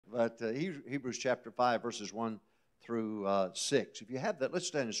But Hebrews chapter 5, verses 1 through 6. If you have that, let's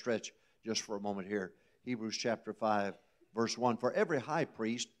stand and stretch just for a moment here. Hebrews chapter 5, verse 1. For every high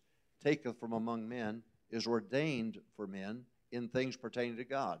priest taketh from among men is ordained for men in things pertaining to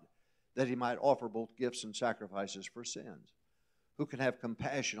God, that he might offer both gifts and sacrifices for sins. Who can have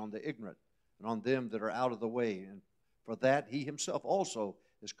compassion on the ignorant and on them that are out of the way? And for that he himself also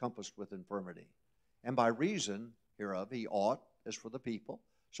is compassed with infirmity. And by reason hereof he ought, as for the people,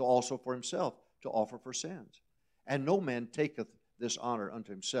 so also for himself, to offer for sins. And no man taketh this honor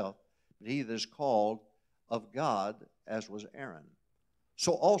unto himself, but he that is called of God, as was Aaron.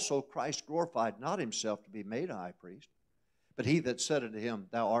 So also Christ glorified not himself to be made a high priest, but he that said unto him,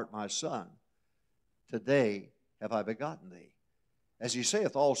 Thou art my son, today have I begotten thee. As he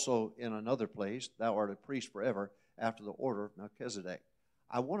saith also in another place, Thou art a priest forever, after the order of Melchizedek.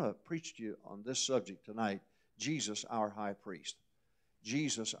 I want to preach to you on this subject tonight, Jesus our high priest.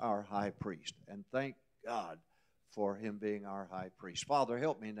 Jesus our high priest. And thank God for him being our high priest. Father,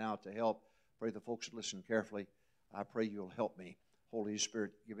 help me now to help. Pray the folks listen carefully. I pray you'll help me. Holy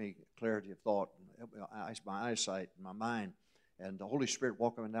Spirit, give me clarity of thought, and help me, my eyesight and my mind. And the Holy Spirit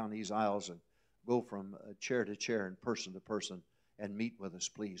walk up and down these aisles and go from chair to chair and person to person and meet with us,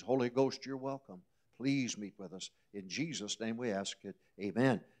 please. Holy Ghost, you're welcome. Please meet with us. In Jesus' name we ask it.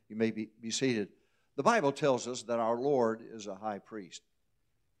 Amen. You may be seated. The Bible tells us that our Lord is a high priest.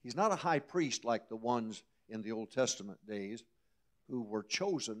 He's not a high priest like the ones in the Old Testament days who were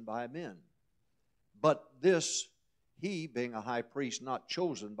chosen by men. But this, he being a high priest, not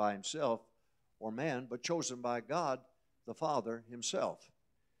chosen by himself or man, but chosen by God the Father himself.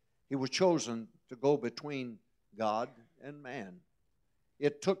 He was chosen to go between God and man.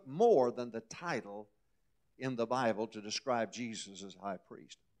 It took more than the title in the Bible to describe Jesus as high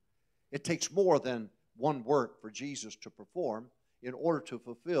priest. It takes more than one work for Jesus to perform in order to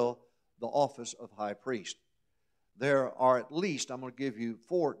fulfill the office of high priest. There are at least, I'm going to give you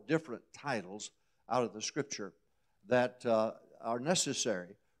 4 different titles out of the Scripture that are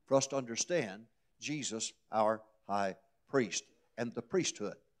necessary for us to understand Jesus, our high priest, and the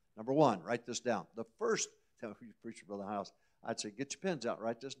priesthood. Number 1, write this down. The first, tell me if you preach, Brother House, I'd say, get your pens out,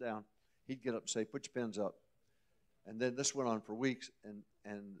 write this down. He'd get up and say, put your pens up. And then this went on for weeks, and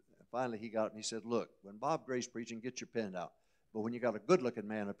finally he got up and he said, look, when Bob Gray's preaching, get your pen out. But when you got a good-looking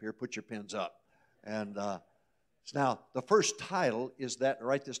man up here, put your pens up. And now, the first title is that,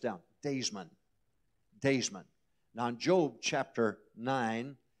 write this down, daysman. Daysman. Now, in Job chapter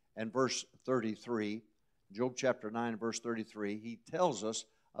 9 and verse 33, Job chapter 9 and verse 33, he tells us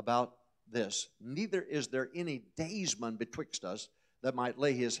about this. Neither is there any daysman betwixt us that might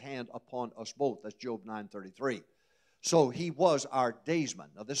lay his hand upon us both. That's Job 9:33. So he was our daysman.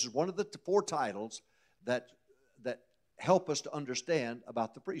 Now, this is one of the 4 titles that help us to understand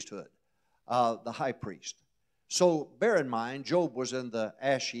about the priesthood, the high priest. So bear in mind, Job was in the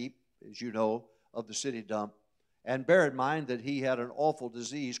ash heap, as you know, of the city dump. And bear in mind that he had an awful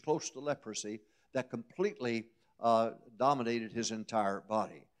disease close to leprosy that completely dominated his entire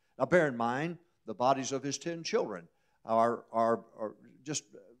body. Now bear in mind, the bodies of his 10 children are just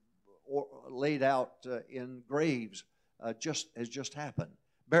laid out in graves, has just happened.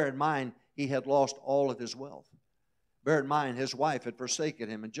 Bear in mind, he had lost all of his wealth. Bear in mind, his wife had forsaken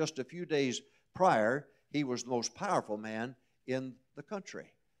him, and just a few days prior, he was the most powerful man in the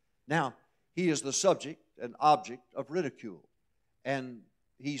country. Now, he is the subject and object of ridicule, and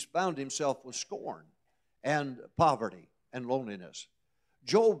he's found himself with scorn and poverty and loneliness.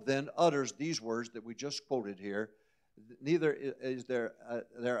 Job then utters these words that we just quoted here. Neither is there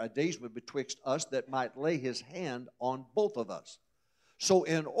a daysman betwixt us that might lay his hand on both of us. So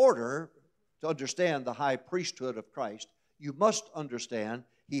in order to understand the high priesthood of Christ, you must understand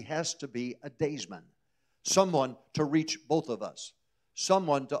he has to be a daysman, someone to reach both of us,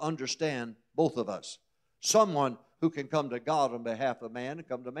 someone to understand both of us, someone who can come to God on behalf of man and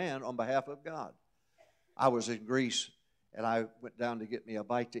come to man on behalf of God. I was in Greece, and I went down to get me a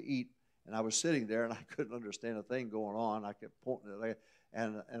bite to eat, and I was sitting there, and I couldn't understand a thing going on. I kept pointing at it,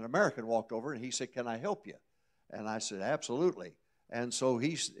 and an American walked over, and he said, "Can I help you?" And I said, "Absolutely." And so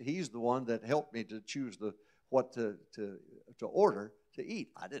he's the one that helped me to choose what to order to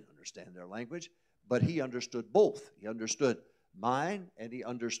eat. I didn't understand their language, but he understood both. He understood mine, and he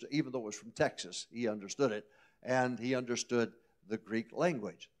understood, even though it was from Texas, he understood it, and he understood the Greek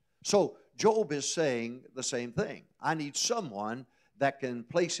language. So Job is saying the same thing. I need someone that can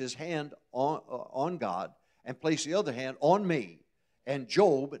place his hand on God and place the other hand on me, and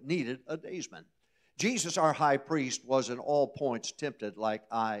Job needed a daysman. Jesus, our high priest, was in all points tempted like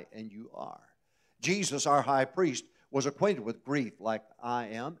I and you are. Jesus, our high priest, was acquainted with grief like I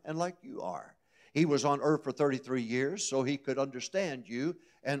am and like you are. He was on earth for 33 years so he could understand you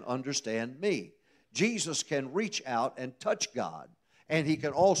and understand me. Jesus can reach out and touch God, and he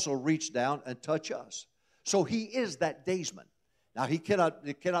can also reach down and touch us. So he is that daysman. Now he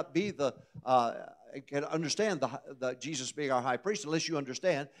cannot be can understand the Jesus being our high priest unless you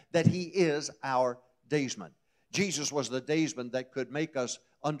understand that he is our daysman. Jesus was the daysman that could make us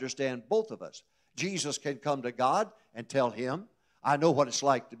understand both of us. Jesus can come to God and tell him, I know what it's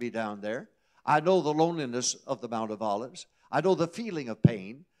like to be down there. I know the loneliness of the Mount of Olives. I know the feeling of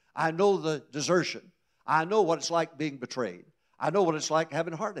pain. I know the desertion. I know what it's like being betrayed. I know what it's like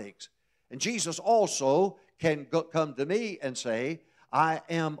having heartaches. And Jesus also can come to me and say, I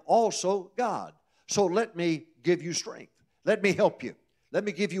am also God. So let me give you strength. Let me help you. Let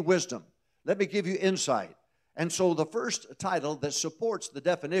me give you wisdom. Let me give you insight. And so the first title that supports the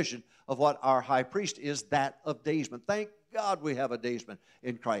definition of what our high priest is that of daysman. Thank God we have a daysman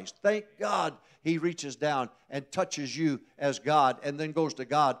in Christ. Thank God he reaches down and touches you as God and then goes to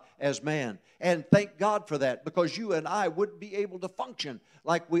God as man. And thank God for that, because you and I wouldn't be able to function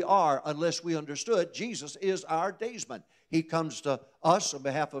like we are unless we understood Jesus is our daysman. He comes to us on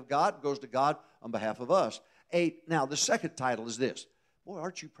behalf of God, goes to God on behalf of us. Now, the second title is this. Boy,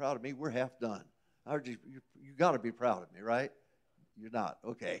 aren't you proud of me? We're half done. You got to be proud of me, right? You're not.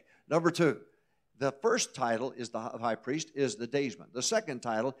 Okay. Number two. The first title is the high priest, is the daysman. The second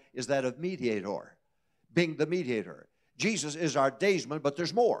title is that of mediator, being the mediator. Jesus is our daysman, but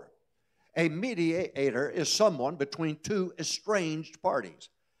there's more. A mediator is someone between two estranged parties.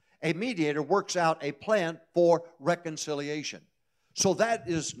 A mediator works out a plan for reconciliation. So that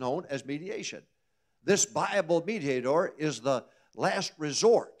is known as mediation. This Bible mediator is the last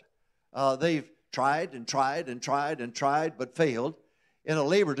resort. They've tried and tried and tried and tried, but failed in a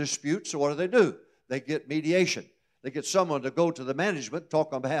labor dispute. So what do? They get mediation. They get someone to go to the management,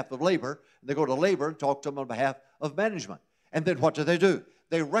 talk on behalf of labor. And they go to labor and talk to them on behalf of management. And then what do?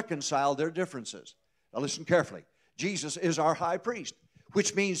 They reconcile their differences. Now listen carefully. Jesus is our high priest,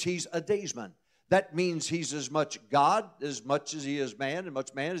 which means he's a daysman. That means he's as much God as much as he is man, and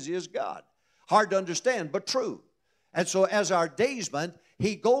much man as he is God. Hard to understand, but true. And so as our daysman,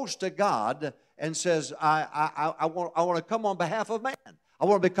 he goes to God and says, I want to come on behalf of man. I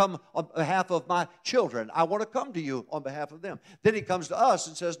want to become on behalf of my children. I want to come to you on behalf of them. Then he comes to us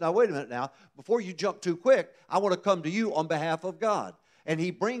and says, now wait a minute now. Before you jump too quick, I want to come to you on behalf of God. And he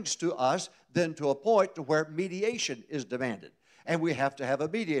brings to us then to a point to where mediation is demanded. And we have to have a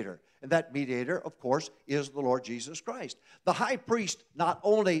mediator. And that mediator, of course, is the Lord Jesus Christ. The high priest not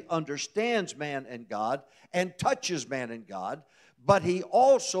only understands man and God and touches man and God, but he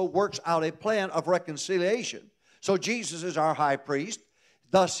also works out a plan of reconciliation. So Jesus is our high priest.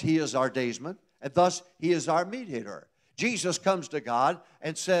 Thus, he is our daysman, and thus he is our mediator. Jesus comes to God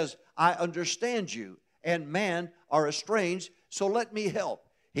and says, I understand you, and man are estranged, so let me help.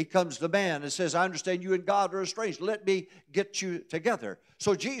 He comes to man and says, I understand you and God are estranged. Let me get you together.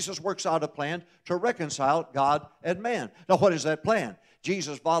 So Jesus works out a plan to reconcile God and man. Now, what is that plan?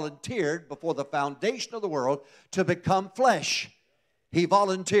 Jesus volunteered before the foundation of the world to become flesh. He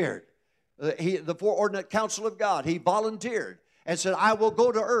volunteered. The foreordinate counsel of God, he volunteered and said, I will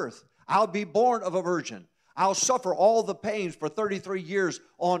go to earth. I'll be born of a virgin. I'll suffer all the pains for 33 years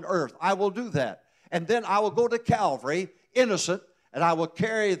on earth. I will do that. And then I will go to Calvary, innocent, and I will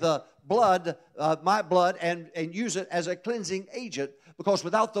carry the blood, my blood, and use it as a cleansing agent, because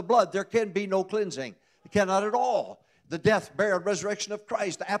without the blood, there can be no cleansing. It cannot at all. The death, burial, and resurrection of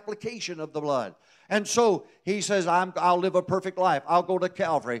Christ, the application of the blood. And so he says, I'll live a perfect life. I'll go to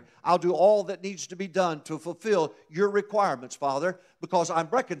Calvary. I'll do all that needs to be done to fulfill your requirements, Father, because I'm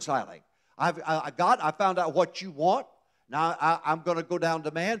reconciling. God, I found out what you want. Now I'm going to go down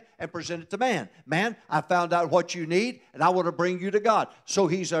to man and present it to man. Man, I found out what you need, and I want to bring you to God. So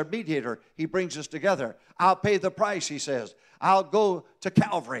he's our mediator. He brings us together. I'll pay the price, he says. I'll go to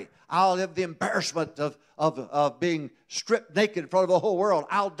Calvary. I'll have the embarrassment of being stripped naked in front of the whole world.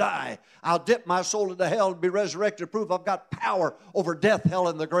 I'll die. I'll dip my soul into hell and be resurrected, prove I've got power over death, hell,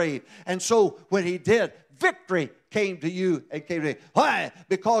 and the grave. And so when he did, victory came to you and came to me. Why?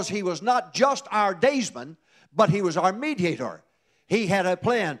 Because he was not just our daysman, but he was our mediator. He had a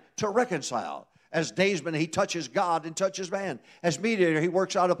plan to reconcile. As daysman, he touches God and touches man. As mediator, he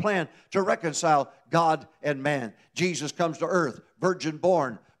works out a plan to reconcile God and man. Jesus comes to earth, virgin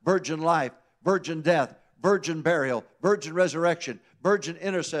born, virgin life, virgin death, virgin burial, virgin resurrection, virgin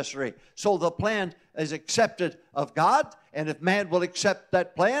intercessory. So the plan is accepted of God, and if man will accept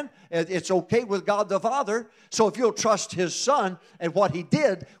that plan, it's okay with God the Father. So if you'll trust His Son and what He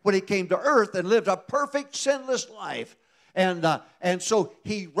did when He came to earth and lived a perfect, sinless life, and so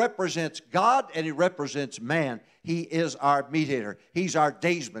He represents God and He represents man. He is our mediator. He's our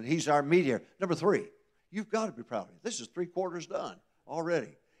daysman. He's our mediator. Number 3, you've got to be proud of Him. This is 3/4 done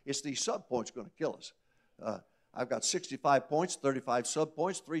already. It's these sub-points going to kill us. I've got 65 points, 35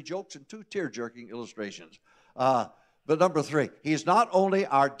 sub-points, 3 jokes, and 2 tear-jerking illustrations. But number 3, He is not only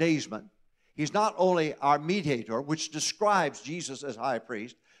our daysman, He's not only our mediator, which describes Jesus as high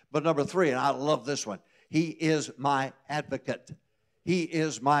priest, but number 3, and I love this one, He is my advocate. He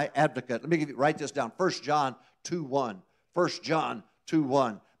is my advocate. Let me write this down. 1 John 2:1. 1 John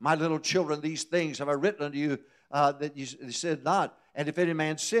 2:1. My little children, these things have I written unto you that you said not. And if any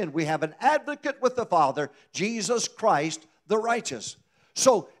man sin, we have an advocate with the Father, Jesus Christ the righteous.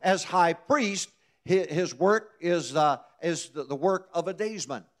 So as high priest, his work is the work of a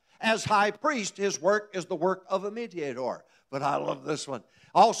daysman. As high priest, his work is the work of a mediator. But I love this one.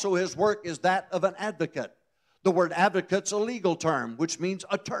 Also, his work is that of an advocate. The word advocate's a legal term, which means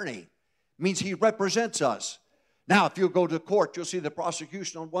attorney. It means he represents us. Now, if you go to court, you'll see the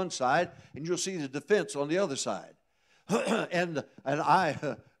prosecution on one side, and you'll see the defense on the other side. and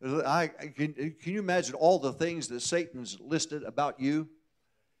can you imagine all the things that Satan's listed about you?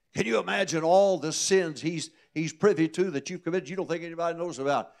 Can you imagine all the sins he's privy to that you've committed you don't think anybody knows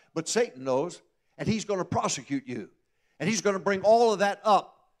about? But Satan knows, and he's going to prosecute you. And he's going to bring all of that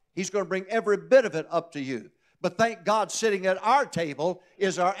up. He's going to bring every bit of it up to you. But thank God, sitting at our table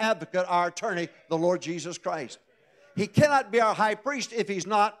is our advocate, our attorney, the Lord Jesus Christ. He cannot be our high priest if He's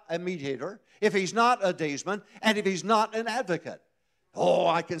not a mediator, if He's not a daysman, and if He's not an advocate. Oh,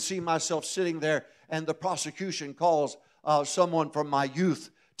 I can see myself sitting there, and the prosecution calls someone from my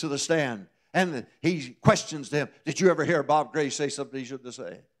youth to the stand. And he questions them. Did you ever hear Bob Gray say something he shouldn't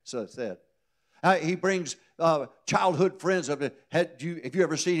have said? He brings childhood friends up. Have you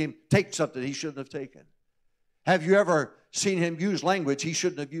ever seen him take something he shouldn't have taken? Have you ever seen him use language he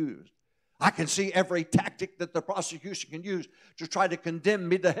shouldn't have used? I can see every tactic that the prosecution can use to try to condemn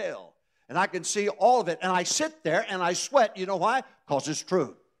me to hell. And I can see all of it. And I sit there and I sweat. You know why? Because it's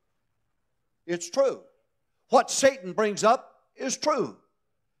true. It's true. What Satan brings up is true.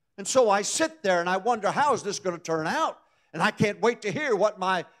 And so I sit there and I wonder, how is this going to turn out? And I can't wait to hear what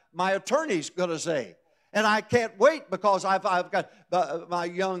my attorney's going to say. And I can't wait because I've got my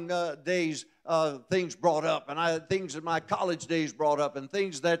young days things brought up, and things in my college days brought up, and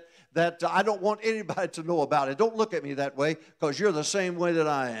things that I don't want anybody to know about it. Don't look at me that way, because you're the same way that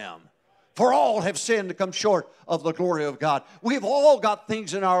I am. For all have sinned to come short of the glory of God. We've all got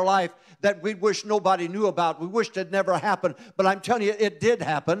things in our life that we wish nobody knew about. We wished it never happened. But I'm telling you, it did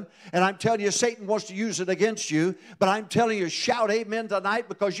happen. And I'm telling you, Satan wants to use it against you. But I'm telling you, shout amen tonight,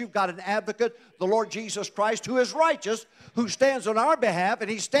 because you've got an advocate, the Lord Jesus Christ, who is righteous, who stands on our behalf. And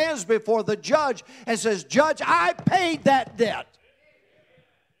He stands before the judge and says, Judge, I paid that debt.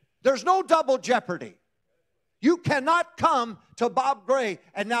 There's no double jeopardy. You cannot come to Bob Gray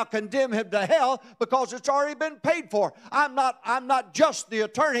and now condemn him to hell, because it's already been paid for. I'm not just the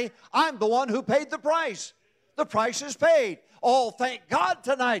attorney. I'm the one who paid the price. The price is paid. Oh, thank God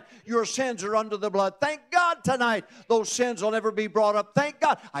tonight your sins are under the blood. Thank God tonight those sins will never be brought up. Thank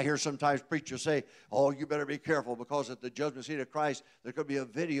God. I hear sometimes preachers say, oh, you better be careful, because at the judgment seat of Christ there could be a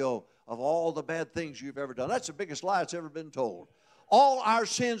video of all the bad things you've ever done. That's the biggest lie that's ever been told. All our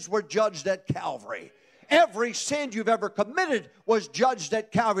sins were judged at Calvary. Every sin you've ever committed was judged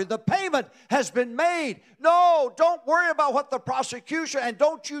at Calvary. The payment has been made. No, don't worry about what the prosecution, and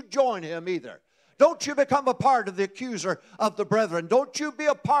don't you join him either. Don't you become a part of the accuser of the brethren. Don't you be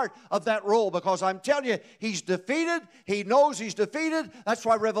a part of that role, because I'm telling you, he's defeated. He knows he's defeated. That's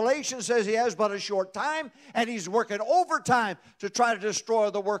why Revelation says he has but a short time, and he's working overtime to try to destroy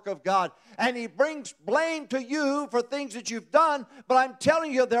the work of God. And he brings blame to you for things that you've done, but I'm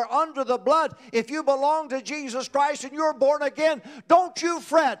telling you, they're under the blood. If you belong to Jesus Christ and you're born again, don't you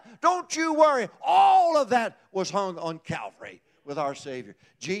fret. Don't you worry. All of that was hung on Calvary with our Savior.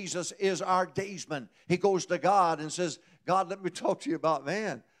 Jesus is our daysman. He goes to God and says, God, let me talk to you about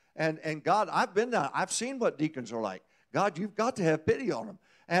man. And God, I've been there. I've seen what deacons are like. God, you've got to have pity on them.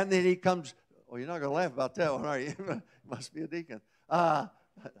 And then he comes, oh, you're not going to laugh about that one, are you? Must be a deacon. I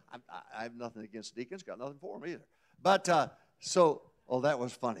have nothing against deacons. Got nothing for them either. But that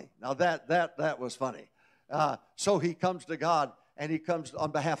was funny. Now that was funny. So he comes to God, and he comes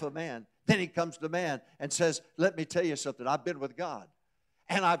on behalf of man. Then he comes to man and says, let me tell you something. I've been with God,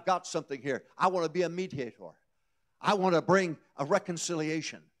 and I've got something here. I want to be a mediator. I want to bring a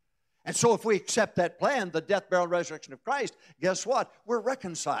reconciliation. And so if we accept that plan, the death, burial, and resurrection of Christ, guess what? We're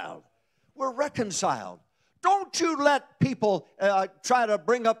reconciled. We're reconciled. Don't you let people try to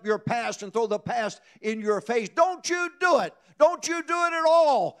bring up your past and throw the past in your face. Don't you do it. Don't you do it at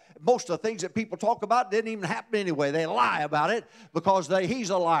all. Most of the things that people talk about didn't even happen anyway. They lie about it because he's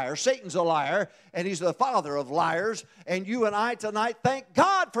a liar. Satan's a liar, and he's the father of liars. And you and I tonight, thank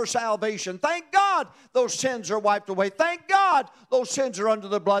God for salvation. Thank God those sins are wiped away. Thank God those sins are under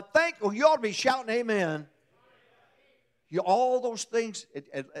the blood. You ought to be shouting amen. All those things,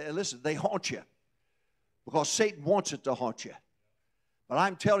 and listen, they haunt you because Satan wants it to haunt you. But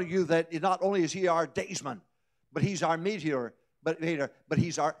I'm telling you that not only is he our daysman, but he's our mediator, but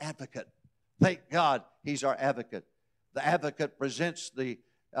he's our advocate. Thank God he's our advocate. The advocate presents the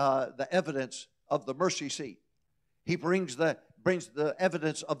evidence of the mercy seat. He brings the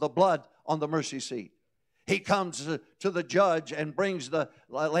evidence of the blood on the mercy seat. He comes to the judge and brings the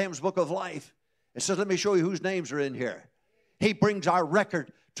Lamb's Book of Life and says, let me show you whose names are in here. He brings our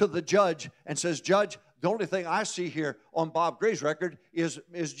record to the judge and says, Judge, the only thing I see here on Bob Gray's record is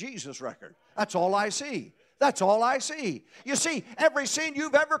Jesus' record. That's all I see. That's all I see. You see, every sin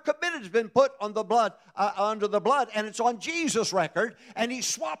you've ever committed has been put on the blood, under the blood, and it's on Jesus' record, and he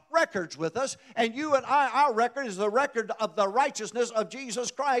swapped records with us, and you and I, our record is the record of the righteousness of Jesus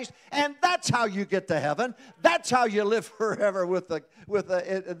Christ, and that's how you get to heaven. That's how you live forever with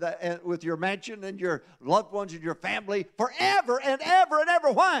your mansion and your loved ones and your family forever and ever and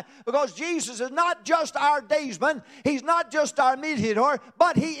ever. Why? Because Jesus is not just our daysman. He's not just our mediator,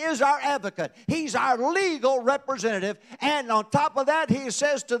 but he is our advocate. He's our legal representative, and on top of that, he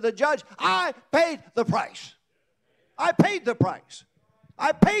says to the judge, I paid the price. I paid the price.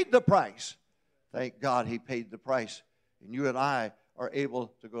 I paid the price. Thank God he paid the price, and you and I are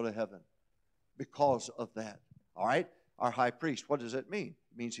able to go to heaven because of that. All right? Our high priest, what does it mean?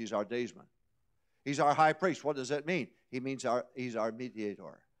 It means he's our daysman. He's our high priest. What does that mean? He means he's our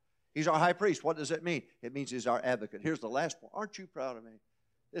mediator. He's our high priest. What does it mean? It means he's our advocate. Here's the last point. Aren't you proud of me?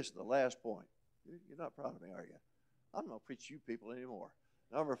 This is the last point. You're not proud of me, are you? I'm not preaching to you people anymore.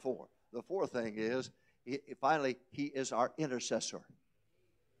 Number 4. The fourth thing is, finally, he is our intercessor.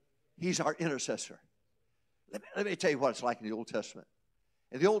 He's our intercessor. Let me tell you what it's like in the Old Testament.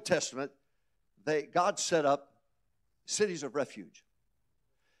 In the Old Testament, God set up cities of refuge.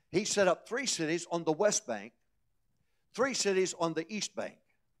 He set up 3 cities on the west bank, 3 cities on the east bank,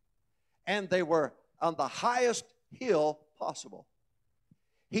 and they were on the highest hill possible.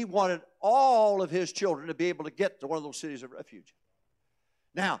 He wanted all of his children to be able to get to one of those cities of refuge.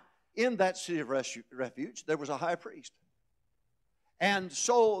 Now, in that city of refuge, there was a high priest. And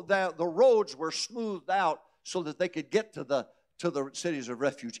so the roads were smoothed out so that they could get to the cities of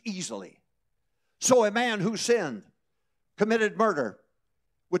refuge easily. So a man who sinned, committed murder,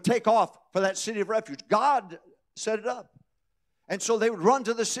 would take off for that city of refuge. God set it up. And so they would run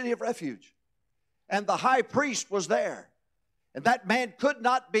to the city of refuge. And the high priest was there. And that man could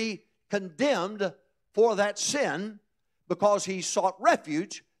not be condemned for that sin because he sought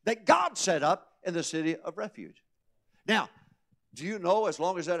refuge that God set up in the city of refuge. Now, do you know as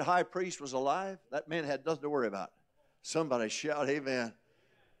long as that high priest was alive, that man had nothing to worry about? Somebody shout amen.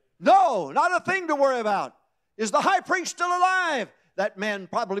 No, not a thing to worry about. Is the high priest still alive? That man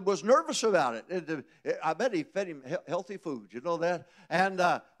probably was nervous about it. I bet he fed him healthy food. You know that? And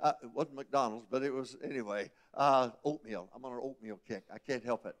it wasn't McDonald's, but it was, anyway, oatmeal. I'm on an oatmeal kick. I can't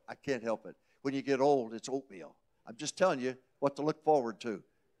help it. I can't help it. When you get old, it's oatmeal. I'm just telling you what to look forward to.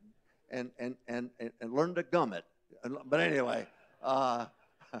 And learn to gum it. But anyway,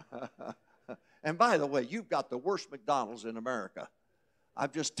 and by the way, you've got the worst McDonald's in America.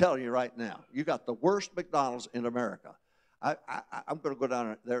 I'm just telling you right now. You got the worst McDonald's in America. I'm going to go down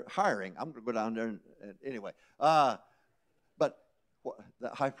there. They're hiring. I'm going to go down there. And anyway, but the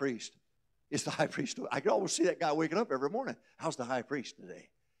high priest is the high priest. I can always see that guy waking up every morning. How's the high priest today?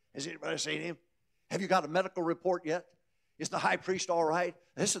 Has anybody seen him? Have you got a medical report yet? Is the high priest all right?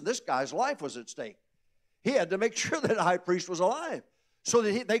 Listen, this guy's life was at stake. He had to make sure that the high priest was alive so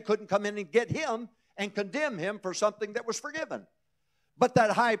that they couldn't come in and get him and condemn him for something that was forgiven. But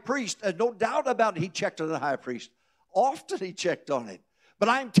that high priest, no doubt about it, he checked on the high priest. Often he checked on him. But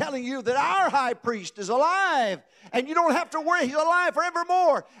I'm telling you that our high priest is alive. And you don't have to worry. He's alive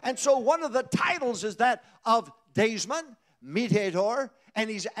forevermore. And so one of the titles is that of daysman, mediator, and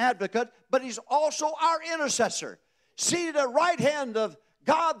he's advocate. But he's also our intercessor. Seated at the right hand of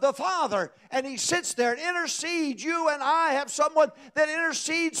God the Father. And he sits there and intercedes. You and I have someone that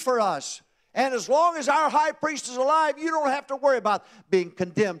intercedes for us. And as long as our high priest is alive, you don't have to worry about being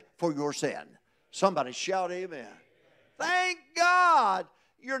condemned for your sin. Somebody shout amen. Thank God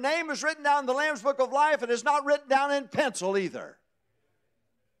your name is written down in the Lamb's Book of Life, and it's not written down in pencil either.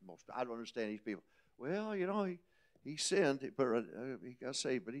 I don't understand these people. Well, he sinned. He got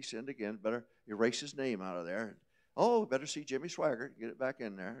saved, but he sinned again. Better erase his name out of there. Oh, better see Jimmy Swaggart. Get it back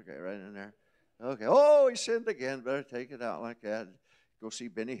in there. Okay, right in there. Okay. Oh, he sinned again. Better take it out like that. Go see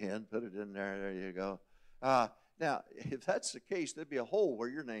Benny Hinn. Put it in there. There you go. Now, if that's the case, there'd be a hole where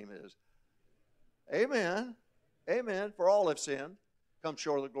your name is. Amen. Amen. For all have sinned, come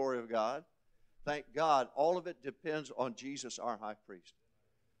short of the glory of God. Thank God. All of it depends on Jesus, our high priest.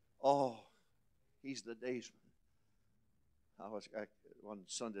 Oh, he's the daysman. One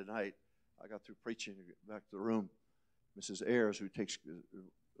Sunday night, I got through preaching back to the room. Mrs. Ayers, who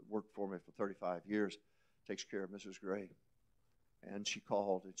worked for me for 35 years, takes care of Mrs. Gray. And she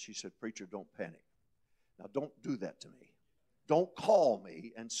called and she said, "Preacher, don't panic." Now, don't do that to me. Don't call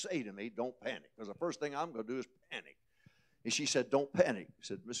me and say to me, "Don't panic," because the first thing I'm going to do is panic. And she said, "Don't panic." She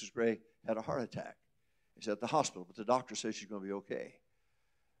said, "Mrs. Gray had a heart attack. She's at the hospital, but the doctor says she's going to be okay."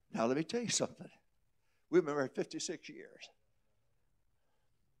 Now, let me tell you something. We've been married 56 years.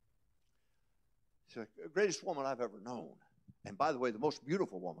 She's the greatest woman I've ever known. And by the way, the most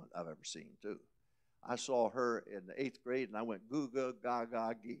beautiful woman I've ever seen, too. I saw her in the 8th grade, and I went goo-goo,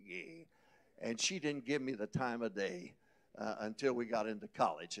 gaga, gee-gee. And she didn't give me the time of day until we got into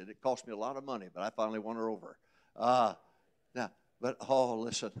college. And it cost me a lot of money, but I finally won her over.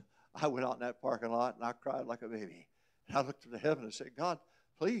 Listen, I went out in that parking lot, and I cried like a baby. And I looked to the heaven and said, "God,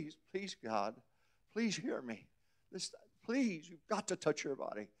 please, God, please hear me. Please, you've got to touch her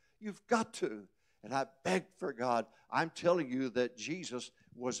body. You've got to." And I begged for God. I'm telling you that Jesus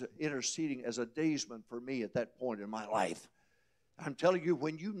was interceding as a daysman for me at that point in my life. I'm telling you,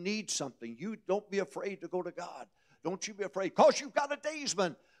 when you need something, you don't be afraid to go to God. Don't you be afraid, because you've got a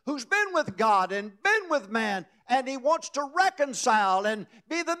daysman who's been with God and been with man, and he wants to reconcile and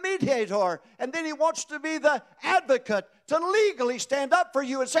be the mediator, and then he wants to be the advocate to legally stand up for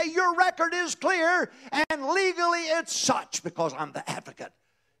you and say, "Your record is clear, and legally it's such, because I'm the advocate."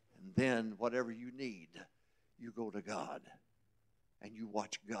 And then whatever you need, you go to God, and you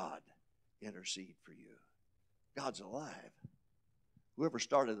watch God intercede for you. God's alive. Whoever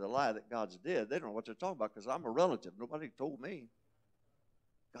started the lie that God's dead, they don't know what they're talking about, because I'm a relative. Nobody told me.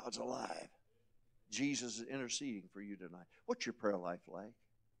 God's alive. Jesus is interceding for you tonight. What's your prayer life like?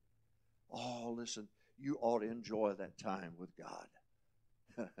 Oh, listen, you ought to enjoy that time with God.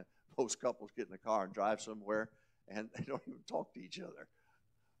 Most couples get in the car and drive somewhere, and they don't even talk to each other.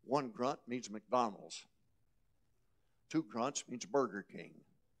 One grunt means McDonald's. 2 grunts means Burger King.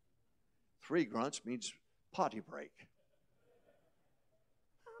 3 grunts means potty break.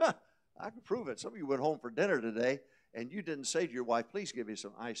 I can prove it. Some of you went home for dinner today, and you didn't say to your wife, "Please give me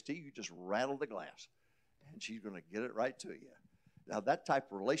some iced tea." You just rattled the glass, and she's going to get it right to you. Now, that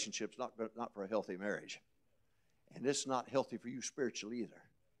type of relationship's not for a healthy marriage, and it's not healthy for you spiritually either.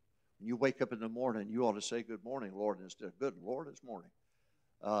 When you wake up in the morning, you ought to say, "Good morning, Lord," instead of "Good Lord, it's morning."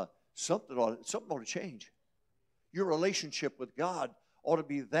 Something ought to change. Your relationship with God ought to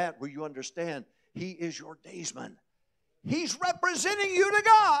be that where you understand He is your daysman. He's representing you to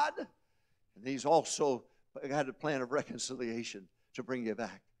God. And He's also had a plan of reconciliation to bring you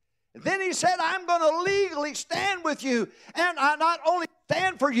back. And then He said, "I'm going to legally stand with you. And I not only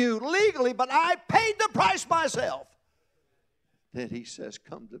stand for you legally, but I paid the price myself." Then He says,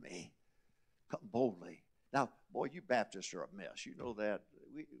 "Come to me. Come boldly." Now, boy, you Baptists are a mess. You know that.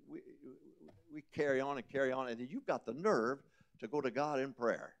 We carry on, and then you've got the nerve to go to God in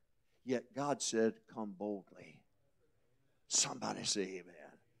prayer. Yet God said, "Come boldly." Somebody say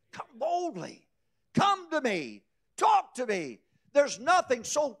amen. Come boldly. Come to me. Talk to me. There's nothing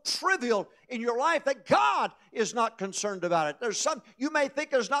so trivial in your life that God is not concerned about it. You may think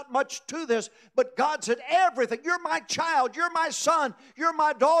there's not much to this, but God said everything. You're my child. You're my son. You're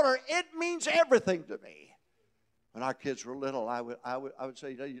my daughter. It means everything to me. When our kids were little, I would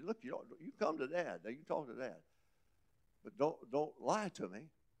say, "Look, you come to Dad. You can talk to Dad. But don't lie to me,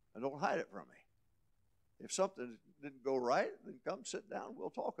 and don't hide it from me. If something didn't go right, then come sit down.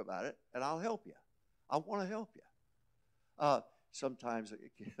 We'll talk about it, and I'll help you. I want to help you." Sometimes,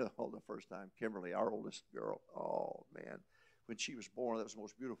 the first time, Kimberly, our oldest girl, oh, man, when she was born, that was the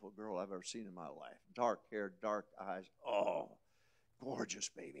most beautiful girl I've ever seen in my life. Dark hair, dark eyes, oh, gorgeous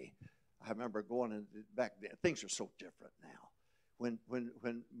baby. I remember going in back then. Things are so different now.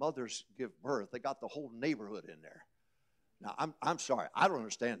 When mothers give birth, they got the whole neighborhood in there. Now, I'm sorry, I don't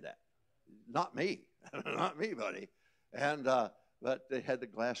understand that. Not me. Not me, buddy. And but they had the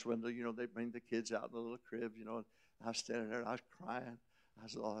glass window, they bring the kids out in the little crib, and I was standing there and I was crying. I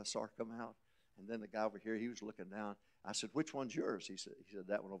saw her come out. And then the guy over here, he was looking down, I said, which one's yours? He said,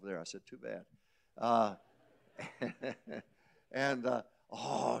 that one over there. I said, too bad. Uh, and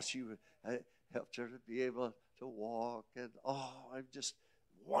she helped her to be able to walk, and just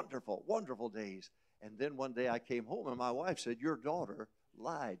wonderful, wonderful days. And then one day I came home, and my wife said, your daughter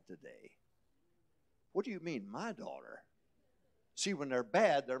lied today. What do you mean, my daughter? See, when they're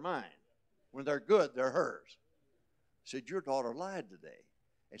bad, they're mine. When they're good, they're hers. Said, your daughter lied today.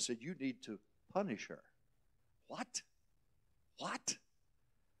 And said, you need to punish her. What?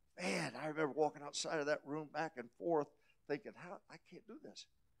 Man, I remember walking outside of that room back and forth thinking, I can't do this.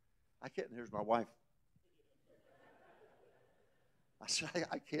 I can't. And here's my wife. I said,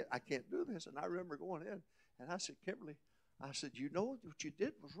 I can't do this. And I remember going in, and I said, Kimberly, I said, you know what you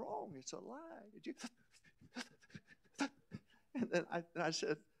did was wrong. It's a lie. Did you? And then I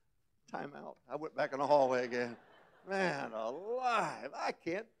said, time out. I went back in the hallway again. Man alive, I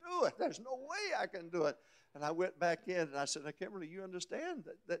can't do it. There's no way I can do it. And I went back in, and I said, now, Kimberly, you understand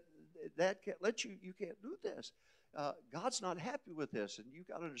that Dad can't let you can't do this. God's not happy with this, and you've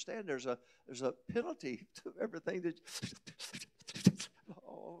got to understand there's a penalty to everything that.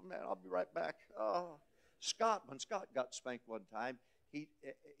 Oh man, I'll be right back. When Scott got spanked one time, he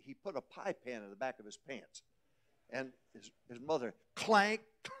put a pie pan in the back of his pants, and his mother clank.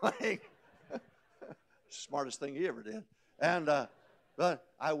 Smartest thing he ever did. And but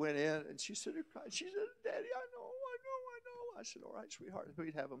I went in, and she said, she said, Daddy, I know. I said, all right, sweetheart.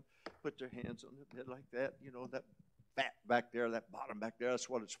 We'd have them put their hands on the bed like that, that fat back there, that bottom back there, that's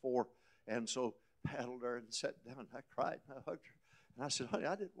what it's for. And so paddled her and sat down. I cried, and I hugged her. And I said, honey,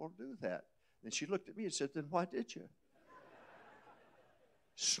 I didn't want to do that. And she looked at me and said, then why did you?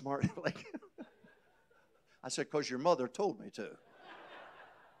 Smart lady. I said, because your mother told me to.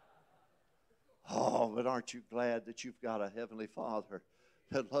 Oh, but aren't you glad that you've got a Heavenly Father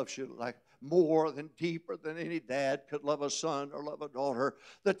that loves you like more than deeper than any dad could love a son or love a daughter?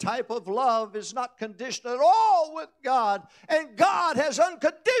 The type of love is not conditional at all with God. And God has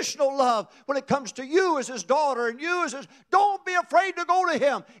unconditional love when it comes to you as His daughter and you as His. Don't be afraid to go to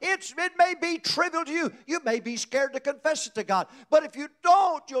Him. It may be trivial to you. You may be scared to confess it to God. But if you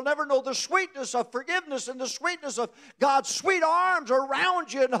don't, you'll never know the sweetness of forgiveness and the sweetness of God's sweet arms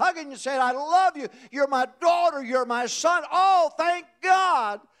around you and hugging you, saying, I love you. You're my daughter. You're my son. Oh, thank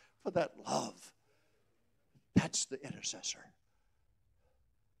God for that love. That's the intercessor.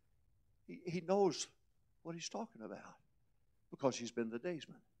 He knows what he's talking about because he's been the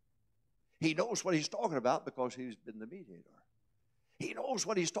daysman. He knows what he's talking about because he's been the mediator. He knows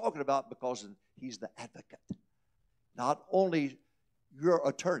what he's talking about because he's the advocate. Not only your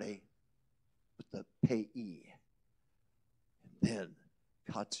attorney, but the payee. And then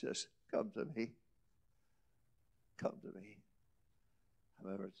God says, come to me. Come to me. I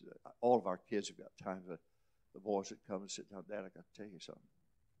remember all of our kids have got times that the boys would come and sit down, Dad, I got to tell you something.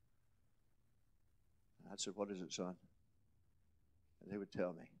 And I said, what is it, son? And they would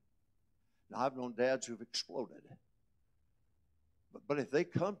tell me. Now, I've known dads who've exploded. But if they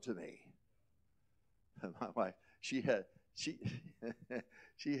come to me, my wife, she had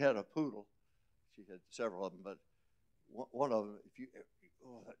a poodle. She had several of them, but one of them,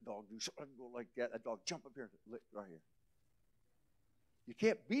 that dog do something go like that. That dog jump up here and lick right here. You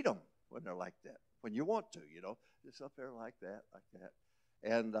can't beat them when they're like that. When you want to, just up there like that.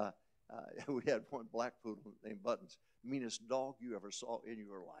 And we had one black poodle named Buttons, meanest dog you ever saw in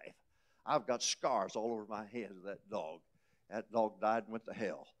your life. I've got scars all over my hands of that dog. That dog died and went to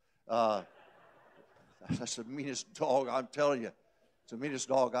hell. That's the meanest dog, I'm telling you. It's the meanest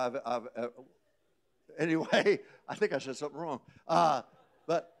dog I've anyway, I think I said something wrong.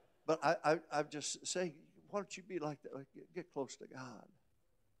 But I'm just saying, why don't you be like that? Get close to God.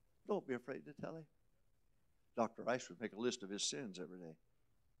 Don't be afraid to tell Him. Dr. Rice would make a list of his sins every day.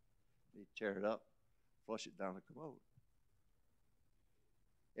 He'd tear it up, flush it down the commode.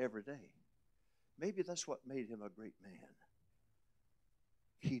 Every day. Maybe that's what made him a great man.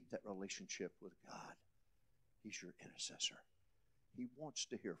 Keep that relationship with God. He's your intercessor. He wants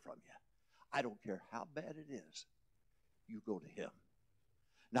to hear from you. I don't care how bad it is. You go to Him.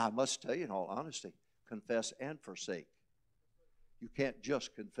 Now, I must tell you in all honesty, confess and forsake. You can't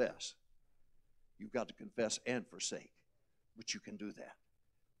just confess. You've got to confess and forsake. But you can do that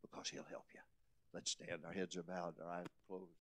because He'll help you. Let's stand. Our heads are bowed, our eyes closed.